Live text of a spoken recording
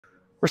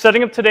We're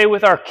setting up today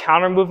with our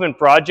counter movement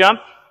broad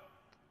jump.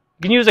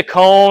 You can use a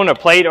cone or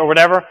plate or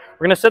whatever.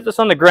 We're going to set this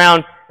on the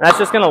ground, and that's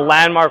just going to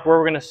landmark where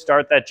we're going to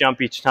start that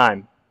jump each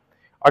time.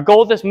 Our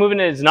goal with this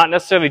movement is not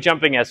necessarily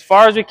jumping as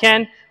far as we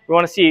can. We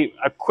want to see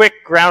a quick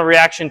ground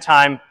reaction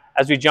time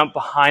as we jump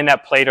behind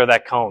that plate or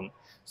that cone.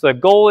 So the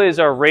goal is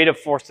our rate of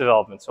force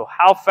development. So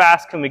how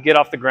fast can we get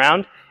off the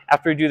ground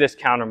after we do this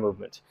counter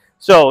movement?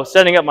 So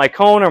setting up my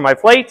cone or my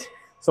plate,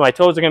 so my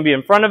toes are going to be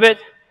in front of it.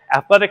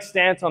 Athletic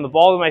stance on the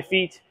ball of my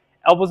feet,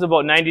 elbows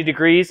about 90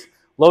 degrees,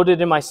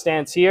 loaded in my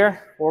stance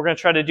here. What we're going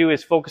to try to do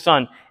is focus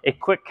on a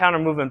quick counter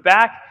movement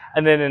back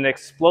and then an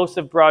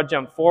explosive broad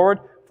jump forward,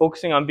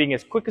 focusing on being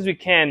as quick as we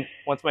can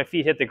once my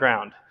feet hit the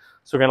ground.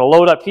 So we're going to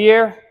load up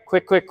here,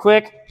 quick,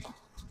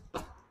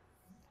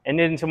 and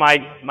into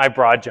my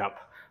broad jump.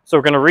 So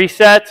we're going to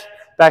reset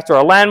back to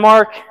our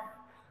landmark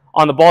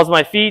on the balls of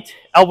my feet,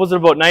 elbows at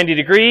about 90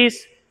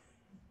 degrees.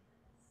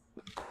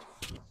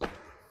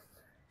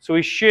 So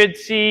we should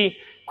see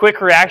quick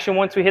reaction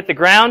once we hit the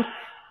ground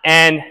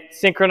and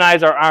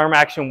synchronize our arm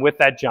action with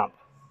that jump.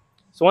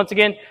 So once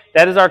again,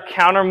 that is our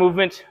counter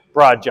movement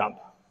broad jump.